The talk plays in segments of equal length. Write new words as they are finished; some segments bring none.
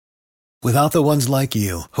Without the ones like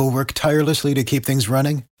you, who work tirelessly to keep things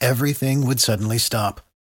running, everything would suddenly stop.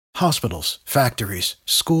 Hospitals, factories,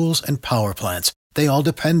 schools, and power plants, they all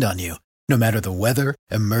depend on you. No matter the weather,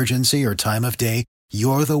 emergency, or time of day,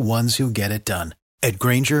 you're the ones who get it done. At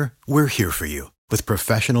Grainger, we're here for you with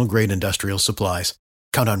professional-grade industrial supplies.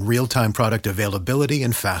 Count on real-time product availability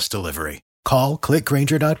and fast delivery. Call, click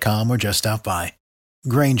Grainger.com, or just stop by.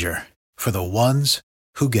 Grainger, for the ones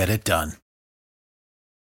who get it done.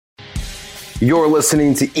 You're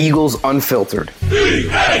listening to Eagles Unfiltered.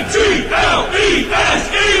 E-A-G-L-E-S,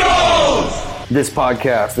 Eagles! This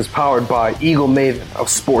podcast is powered by Eagle Maven of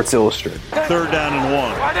Sports Illustrated. 3rd down and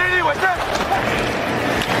 1.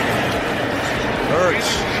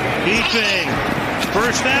 Hurts, keeping,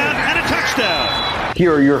 1st down and a touchdown.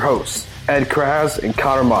 Here are your hosts, Ed Kraz and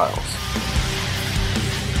Connor Miles.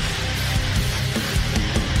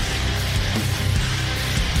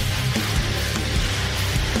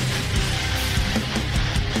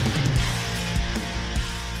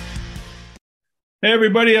 Hey,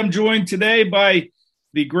 everybody. I'm joined today by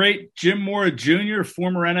the great Jim Mora Jr.,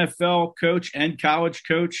 former NFL coach and college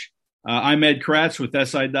coach. I'm Ed Kratz with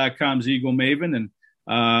SI.com's Eagle Maven.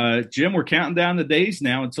 And Jim, we're counting down the days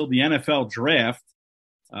now until the NFL draft.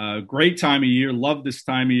 Great time of year. Love this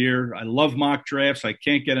time of year. I love mock drafts. I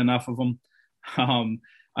can't get enough of them. I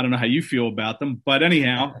don't know how you feel about them. But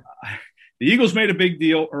anyhow, the Eagles made a big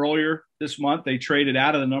deal earlier this month. They traded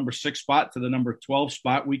out of the number 6 spot to the number 12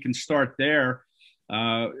 spot. We can start there.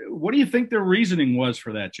 What do you think their reasoning was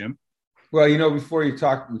for that, Jim? Well, before we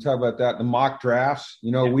talk about that, the mock drafts,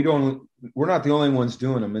 we're not the only ones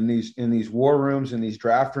doing them in these war rooms, in these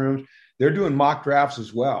draft rooms. They're doing mock drafts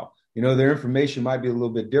as well. Their information might be a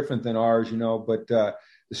little bit different than ours, but the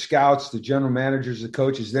scouts, the general managers, the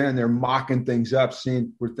coaches, they're mocking things up,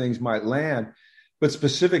 seeing where things might land. But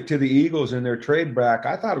specific to the Eagles and their trade back,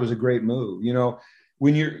 I thought it was a great move.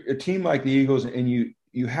 When you're a team like the Eagles and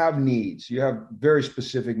you have needs. You have very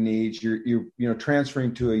specific needs. You're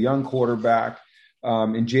transferring to a young quarterback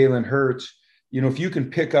in Jalen Hurts. If you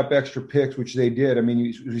can pick up extra picks, which they did. I mean,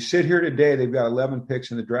 you sit here today, they've got 11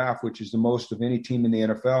 picks in the draft, which is the most of any team in the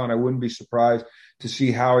NFL. And I wouldn't be surprised to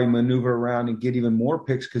see how he maneuver around and get even more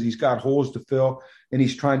picks because he's got holes to fill and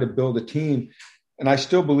he's trying to build a team. And I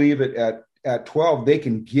still believe at 12, they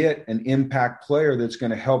can get an impact player that's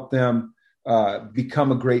going to help them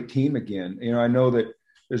become a great team again. I know that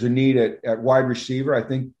there's a need at wide receiver.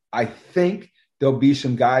 I think there'll be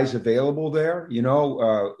some guys available there.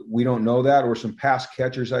 We don't know that, or some pass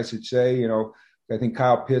catchers, I should say. I think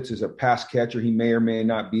Kyle Pitts is a pass catcher. He may or may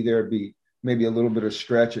not be there. It'd be maybe a little bit of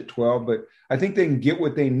stretch at 12, but I think they can get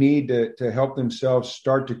what they need to help themselves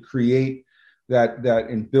start to create that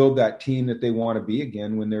and build that team that they want to be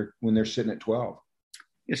again when they're sitting at 12.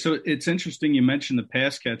 Yeah, so it's interesting you mentioned the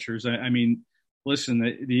pass catchers. I mean, listen,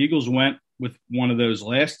 the Eagles went with one of those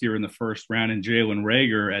last year in the first round in Jalen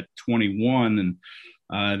Reagor at 21,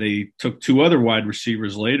 and they took 2 other wide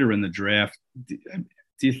receivers later in the draft. Do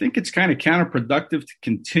you think it's kind of counterproductive to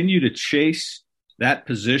continue to chase that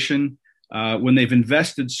position when they've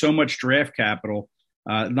invested so much draft capital?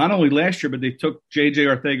 Not only last year, but they took J.J.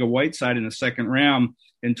 Arcega-Whiteside in the 2nd round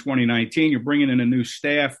in 2019. You're bringing in a new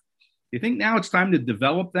staff. Do you think now it's time to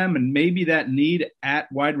develop them and maybe that need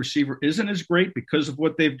at wide receiver isn't as great because of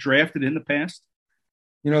what they've drafted in the past?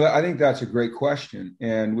 I think that's a great question.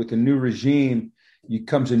 And with the new regime,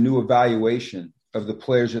 comes a new evaluation of the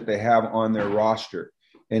players that they have on their roster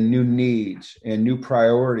and new needs and new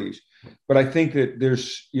priorities. But I think that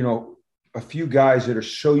there's, a few guys that are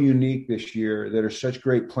so unique this year that are such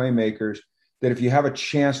great playmakers that if you have a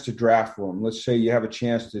chance to draft for them, let's say you have a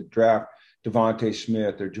chance to draft Devontae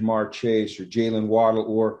Smith or Jamar Chase or Jalen Waddle,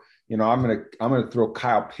 or, I'm going to throw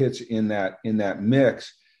Kyle Pitts in that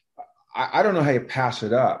mix. I don't know how you pass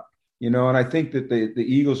it up, and I think that the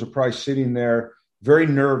Eagles are probably sitting there very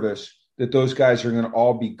nervous that those guys are going to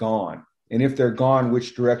all be gone. And if they're gone,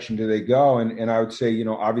 which direction do they go? And I would say,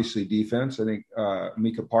 obviously defense. I think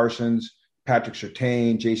Micah Parsons, Patrick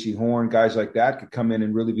Surtain, J.C. Horn, guys like that could come in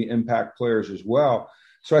and really be impact players as well.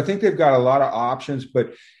 So I think they've got a lot of options,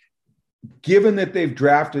 but given that they've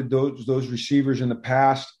drafted those receivers in the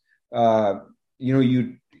past,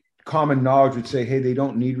 you common knowledge would say, hey, they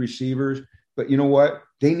don't need receivers. But you know what?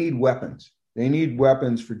 They need weapons. They need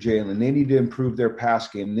weapons for Jalen. They need to improve their pass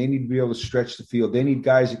game. They need to be able to stretch the field. They need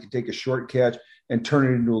guys that can take a short catch and turn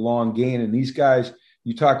it into a long gain. And these guys,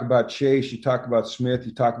 you talk about Chase, you talk about Smith,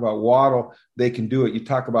 you talk about Waddle, they can do it. You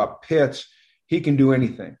talk about Pitts, he can do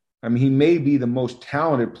anything. I mean, he may be the most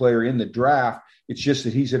talented player in the draft. It's just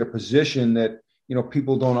that he's at a position that,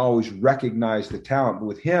 people don't always recognize the talent. But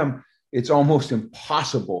with him, it's almost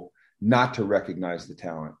impossible not to recognize the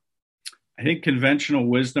talent. I think conventional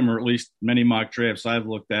wisdom, or at least many mock drafts I've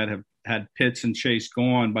looked at, have had Pitts and Chase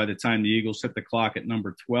gone by the time the Eagles hit the clock at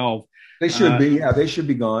number 12. They should be. Yeah, they should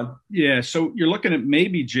be gone. Yeah, so you're looking at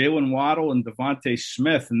maybe Jalen Waddle and Devontae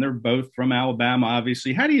Smith, and they're both from Alabama,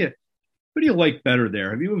 obviously. Who do you like better there?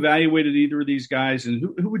 Have you evaluated either of these guys, and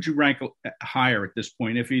who would you rank higher at this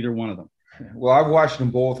point, if either one of them? Well, I've watched them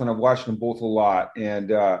both, and I've watched them both a lot.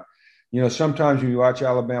 And, sometimes when you watch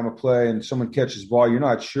Alabama play and someone catches the ball, you're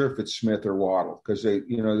not sure if it's Smith or Waddle because they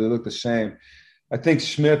look the same. I think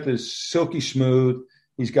Smith is silky smooth.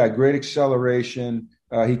 He's got great acceleration.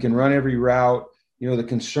 He can run every route. The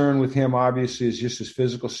concern with him, obviously, is just his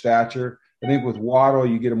physical stature. I think with Waddle,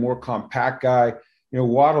 you get a more compact guy.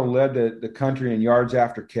 Waddle led the country in yards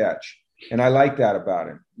after catch, and I like that about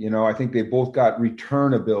him. I think they both got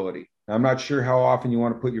return ability. I'm not sure how often you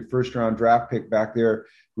want to put your first-round draft pick back there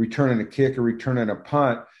returning a kick or returning a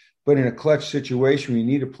punt, but in a clutch situation where you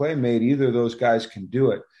need a play made, either of those guys can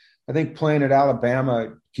do it. I think playing at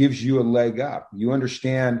Alabama gives you a leg up. You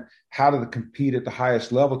understand how to compete at the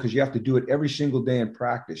highest level because you have to do it every single day in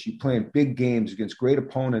practice. You play in big games against great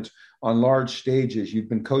opponents on large stages. You've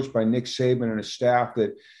been coached by Nick Saban and a staff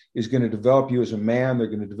that is going to develop you as a man. They're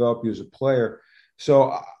going to develop you as a player.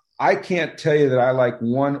 So I can't tell you that I like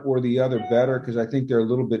one or the other better because I think they're a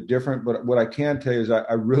little bit different. But what I can tell you is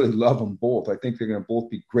I really love them both. I think they're going to both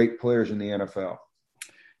be great players in the NFL.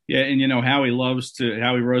 Yeah, and Howie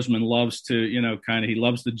Roseman loves to, he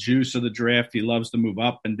loves the juice of the draft. He loves to move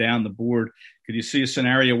up and down the board. Could you see a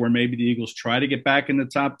scenario where maybe the Eagles try to get back in the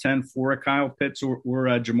top 10 for a Kyle Pitts or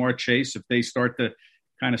Jamar Chase if they start to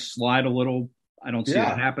kind of slide a little? I don't see it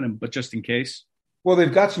happening, but just in case. Well,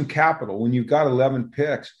 they've got some capital. When you've got 11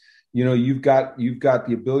 picks, you've got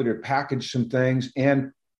the ability to package some things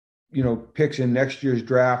and, picks in next year's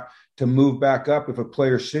draft to move back up if a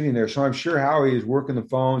player's sitting there. So I'm sure Howie is working the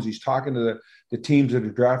phones. He's talking to the teams that are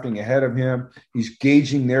drafting ahead of him. He's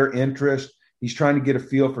gauging their interest. He's trying to get a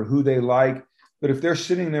feel for who they like. But if they're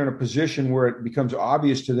sitting there in a position where it becomes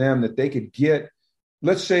obvious to them that they could get,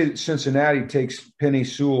 let's say Cincinnati takes Penei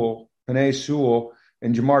Sewell,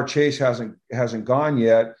 and Jamar Chase hasn't gone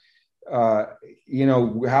yet,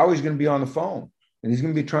 Howie's going to be on the phone. And he's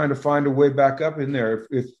going to be trying to find a way back up in there.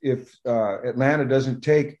 If Atlanta doesn't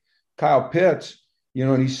take Kyle Pitts,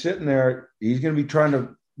 and he's sitting there, he's going to be trying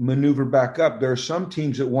to maneuver back up. There are some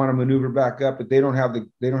teams that want to maneuver back up, but they don't have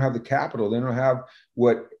the capital. They don't have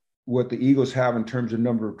what the Eagles have in terms of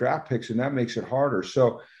number of draft picks, and that makes it harder.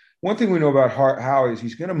 So one thing we know about Howie is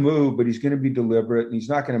he's going to move, but he's going to be deliberate, and he's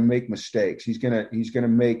not going to make mistakes. He's going to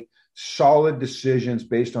make solid decisions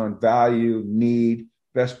based on value, need,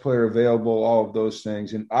 best player available, all of those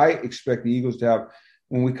things. And I expect the Eagles to have,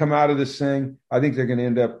 when we come out of this thing, I think they're going to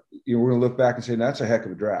end up, we're going to look back and say, that's a heck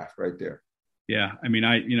of a draft right there. Yeah. I mean,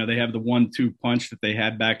 they have the 1-2 punch that they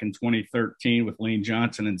had back in 2013 with Lane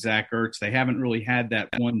Johnson and Zach Ertz. They haven't really had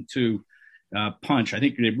that 1-2 punch. I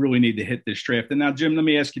think they really need to hit this draft. And now, Jim, let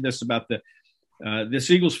me ask you this about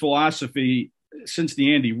this Eagles philosophy since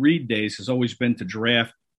the Andy Reid days has always been to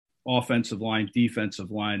draft offensive line,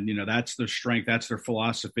 defensive line. That's their strength. That's their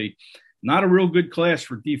philosophy. Not a real good class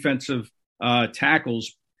for defensive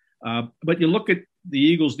tackles. But you look at the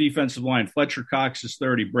Eagles defensive line, Fletcher Cox is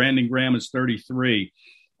 30, Brandon Graham is 33.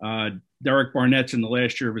 Derek Barnett's in the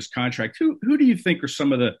last year of his contract. Who do you think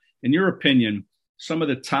are in your opinion, some of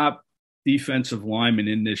the top defensive linemen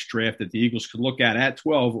in this draft that the Eagles could look at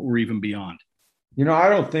 12 or even beyond? I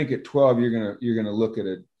don't think at 12 you're gonna look at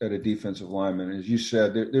a defensive lineman. As you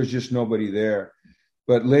said, there's just nobody there.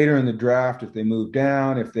 But later in the draft, if they move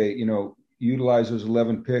down, if they utilize those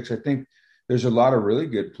 11 picks, I think there's a lot of really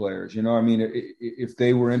good players. If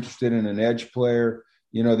they were interested in an edge player,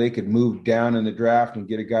 they could move down in the draft and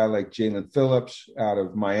get a guy like Jalen Phillips out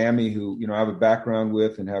of Miami, who I have a background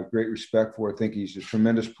with and have great respect for. I think he's a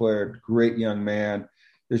tremendous player, great young man.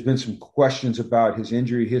 There's been some questions about his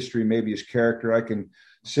injury history, maybe his character. I can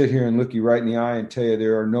sit here and look you right in the eye and tell you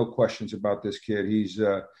there are no questions about this kid. He's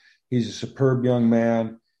a superb young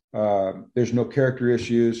man. There's no character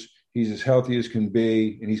issues. He's as healthy as can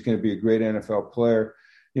be, and he's going to be a great NFL player.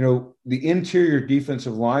 The interior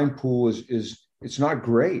defensive line pool is it's not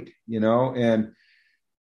great,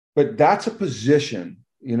 but that's a position,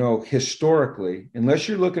 historically, unless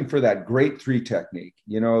you're looking for that great 3 technique,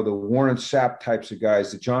 the Warren Sapp types of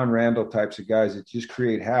guys, the John Randall types of guys that just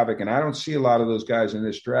create havoc. And I don't see a lot of those guys in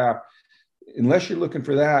this draft. Unless you're looking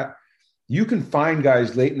for that, you can find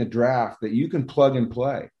guys late in the draft that you can plug and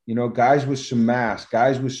play, guys with some mass,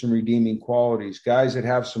 guys with some redeeming qualities, guys that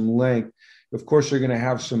have some length. Of course, they're going to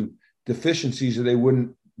have some deficiencies that they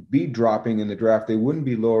wouldn't be dropping in the draft. They wouldn't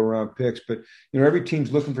be lower round picks, but, every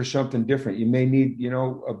team's looking for something different. You may need,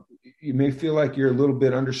 you may feel like you're a little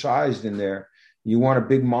bit undersized in there. You want a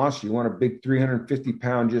big monster. You want a big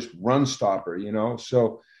 350-pound just run stopper,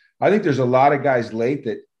 So I think there's a lot of guys late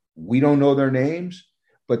that we don't know their names,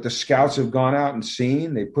 but the scouts have gone out and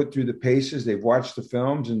seen. They put through the paces. They've watched the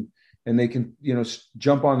films, and they can,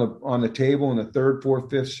 jump on the table in the 3rd, 4th,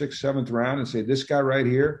 5th, 6th, 7th round and say, this guy right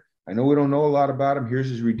here, I know we don't know a lot about him. Here's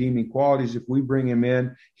his redeeming qualities. If we bring him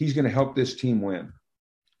in, he's going to help this team win.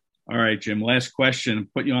 All right, Jim. Last question.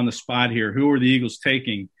 Put you on the spot here. Who are the Eagles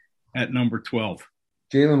taking at number 12?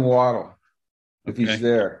 Jalen Waddle, if he's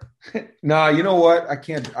there. Nah, you know what? I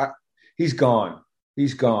can't. He's gone.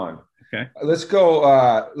 He's gone. Okay. Let's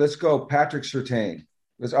go. Patrick Surtain.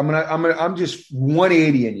 I'm just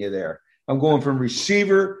 180 in you there. I'm going from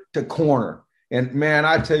receiver to corner. And man,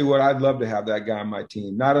 I tell you what, I'd love to have that guy on my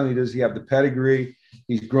team. Not only does he have the pedigree,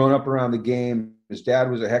 he's grown up around the game. His dad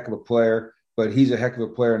was a heck of a player, but he's a heck of a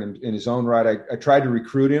player in his own right. I tried to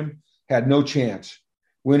recruit him, had no chance.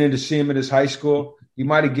 Went in to see him at his high school. He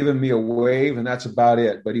might have given me a wave, and that's about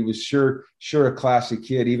it. But he was sure a classy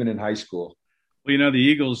kid, even in high school. Well, the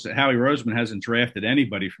Eagles, Howie Roseman hasn't drafted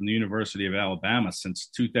anybody from the University of Alabama since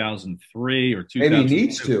 2003 or 2002. Maybe he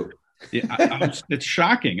needs to. Yeah, it's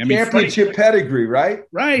shocking. I mean, championship pedigree, right?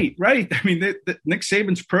 Right. I mean, Nick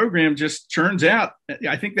Saban's program just turns out.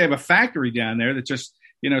 I think they have a factory down there that just,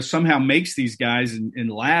 somehow makes these guys in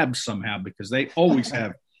labs somehow, because they always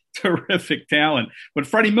have terrific talent. But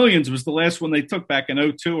Freddie Millions was the last one they took back in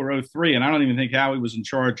 2002 or 2003, and I don't even think Howie was in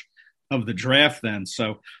charge of the draft then.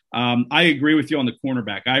 So I agree with you on the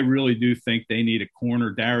cornerback. I really do think they need a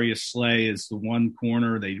corner. Darius Slay is the one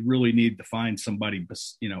corner. They really need to find somebody,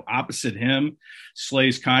 opposite him.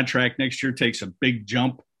 Slay's contract next year takes a big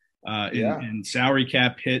jump in salary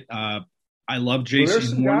cap hit. I love J.C. Well, there's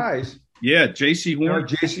some Horn. guys. Yeah, J.C. Horn.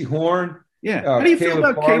 J.C. Horn. Yeah. How do you feel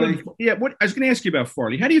about Farley? Caleb? Yeah, what I was going to ask you about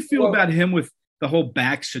Farley. How do you feel about him with the whole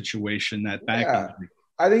back situation, that back injury?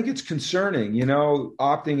 I think it's concerning,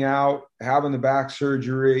 opting out, having the back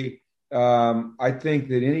surgery. I think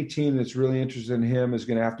that any team that's really interested in him is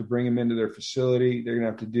going to have to bring him into their facility. They're going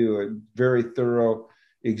to have to do a very thorough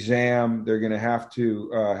exam. They're going to have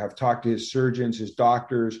talked to his surgeons, his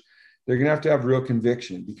doctors. They're going to have real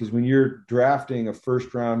conviction, because when you're drafting a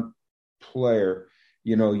first-round player,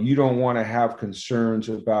 you don't want to have concerns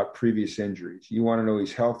about previous injuries. You want to know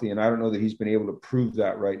he's healthy, and I don't know that he's been able to prove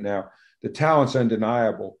that right now. The talent's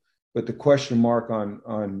undeniable, but the question mark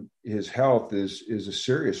on his health is a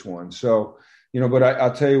serious one. So, but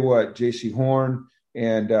I'll tell you what, J.C. Horn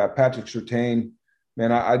and Patrick Surtain,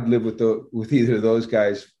 man, I'd live with either of those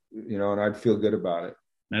guys, and I'd feel good about it.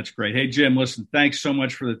 That's great. Hey, Jim, listen, thanks so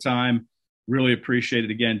much for the time. Really appreciate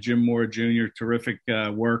it. Again, Jim Mora Jr., terrific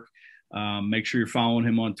work. Make sure you're following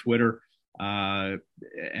him on Twitter.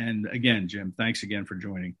 And again, Jim, thanks again for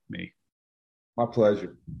joining me. My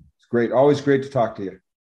pleasure. Great. Always great to talk to you.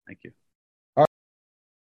 Thank you.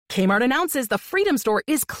 Kmart announces the Freedom Store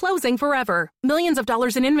is closing forever. Millions of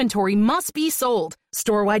dollars in inventory must be sold.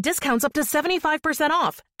 Store-wide discounts up to 75%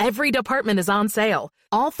 off. Every department is on sale.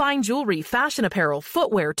 All fine jewelry, fashion apparel,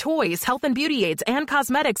 footwear, toys, health and beauty aids, and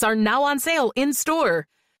cosmetics are now on sale in store.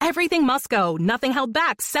 Everything must go, nothing held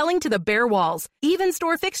back, selling to the bare walls. Even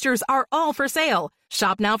store fixtures are all for sale.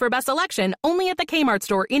 Shop now for best selection only at the Kmart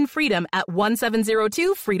store in Freedom at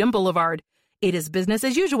 1702 Freedom Boulevard. It is business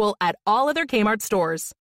as usual at all other Kmart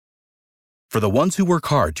stores. For the ones who work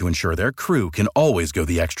hard to ensure their crew can always go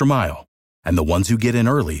the extra mile, and the ones who get in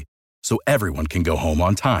early so everyone can go home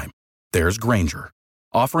on time, there's Grainger,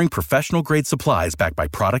 offering professional-grade supplies backed by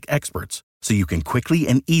product experts so you can quickly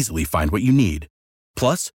and easily find what you need.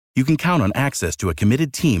 Plus, you can count on access to a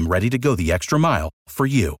committed team ready to go the extra mile for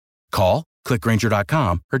you. Call, click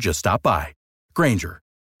Grainger.com, or just stop by. Grainger,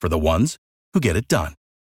 for the ones who get it done.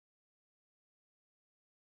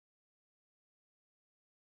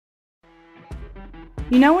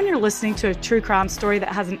 You know when you're listening to a true crime story that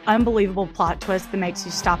has an unbelievable plot twist that makes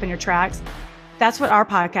you stop in your tracks? That's what our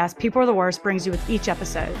podcast, People Are the Worst, brings you with each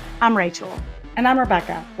episode. I'm Rachel. And I'm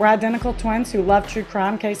Rebecca. We're identical twins who love true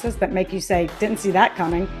crime cases that make you say, didn't see that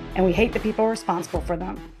coming, and we hate the people responsible for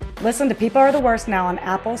them. Listen to People Are the Worst now on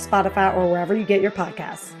Apple, Spotify, or wherever you get your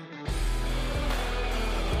podcasts.